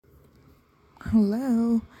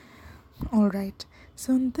Hello. All right.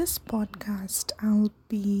 So, in this podcast, I'll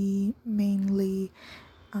be mainly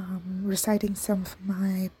reciting some of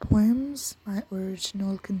my poems, my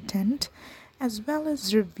original content, as well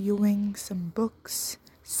as reviewing some books,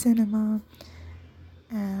 cinema,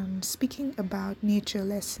 and speaking about nature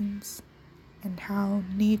lessons and how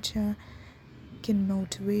nature can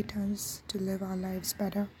motivate us to live our lives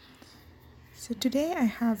better. So, today I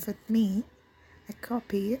have with me a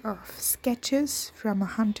copy of Sketches from a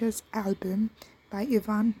Hunter's Album by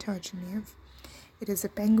Ivan Turgenev. It is a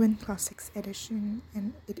Penguin Classics edition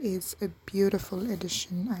and it is a beautiful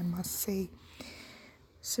edition, I must say.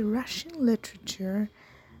 So, Russian literature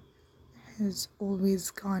has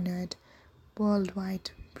always garnered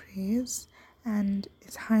worldwide praise and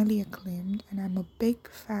is highly acclaimed, and I'm a big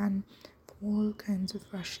fan of all kinds of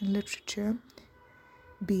Russian literature,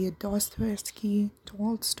 be it Dostoevsky,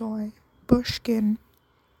 Tolstoy, Pushkin,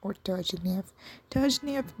 or Turgenev.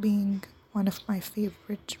 Turgenev being one of my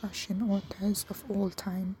favorite Russian authors of all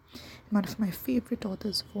time, one of my favorite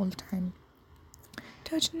authors of all time.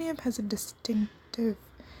 Turgenev has a distinctive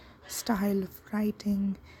style of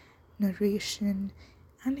writing, narration,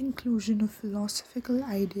 and inclusion of philosophical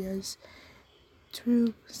ideas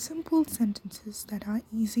through simple sentences that are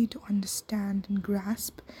easy to understand and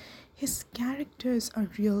grasp. His characters are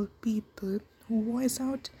real people who voice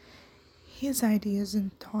out his ideas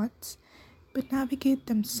and thoughts but navigate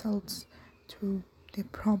themselves through their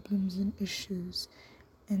problems and issues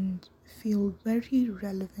and feel very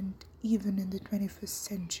relevant even in the 21st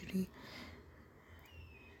century.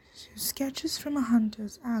 So, Sketches from a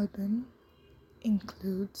Hunter's Album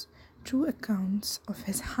includes true accounts of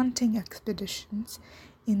his hunting expeditions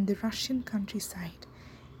in the Russian countryside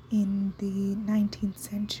in the 19th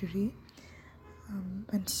century,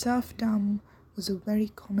 when serfdom was a very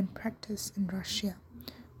common practice in Russia,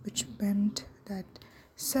 which meant that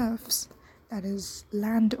serfs, that is,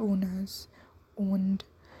 landowners, owned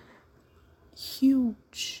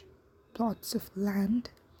huge plots of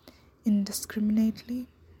land indiscriminately,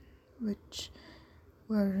 which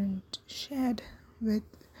weren't shared with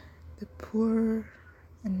the poor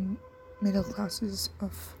and middle classes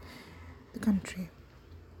of the country.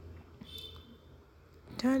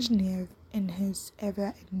 Turgenev, in his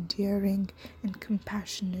ever endearing and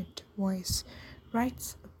compassionate voice,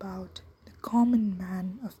 writes about the common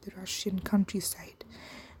man of the Russian countryside,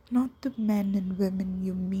 not the men and women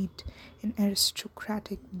you meet in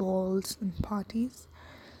aristocratic balls and parties,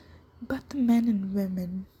 but the men and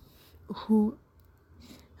women who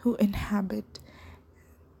inhabit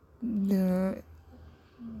the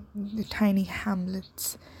tiny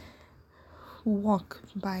hamlets, who walk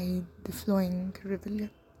by the flowing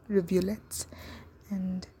rivulets,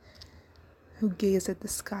 and who gaze at the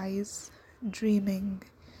skies, dreaming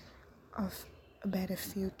of a better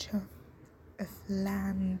future, of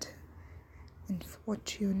land and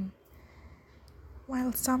fortune,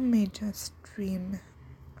 while some may just dream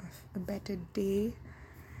of a better day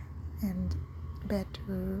and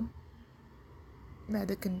better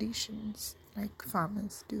weather conditions like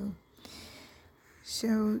farmers do.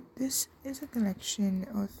 So, this is a collection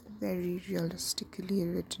of very realistically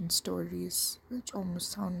written stories which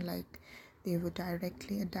almost sound like they were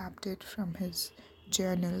directly adapted from his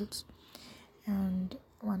journals, and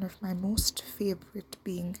one of my most favorite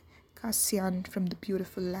being Kasyan from the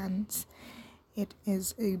Beautiful Lands. It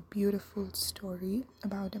is a beautiful story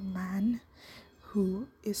about a man who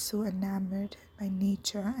is so enamored by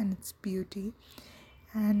nature and its beauty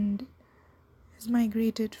and has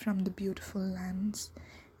migrated from the beautiful lands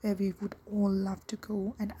where we would all love to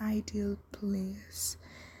go, an ideal place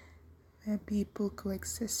where people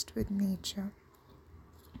coexist with nature.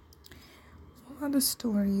 All other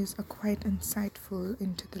stories are quite insightful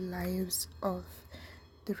into the lives of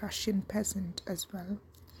the Russian peasant as well.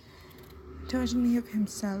 Turgenev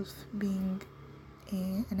himself, being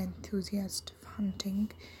an enthusiast of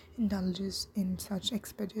hunting, indulges in such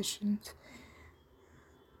expeditions,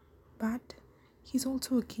 but he's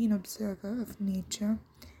also a keen observer of nature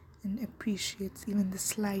and appreciates even the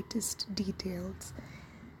slightest details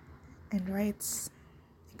and writes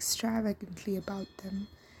extravagantly about them.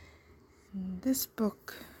 And this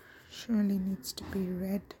book surely needs to be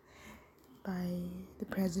read by the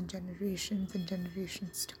present generations and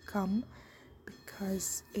generations to come,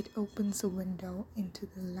 because it opens a window into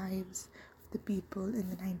the lives of the people in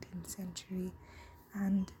the 19th century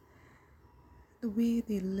and the way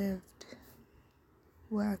they lived,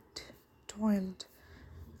 worked, toiled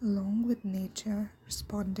along with nature,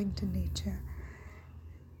 responding to nature,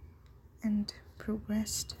 and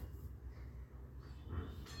progressed.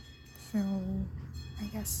 So, I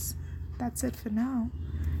guess that's it for now.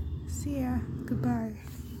 See ya. Goodbye.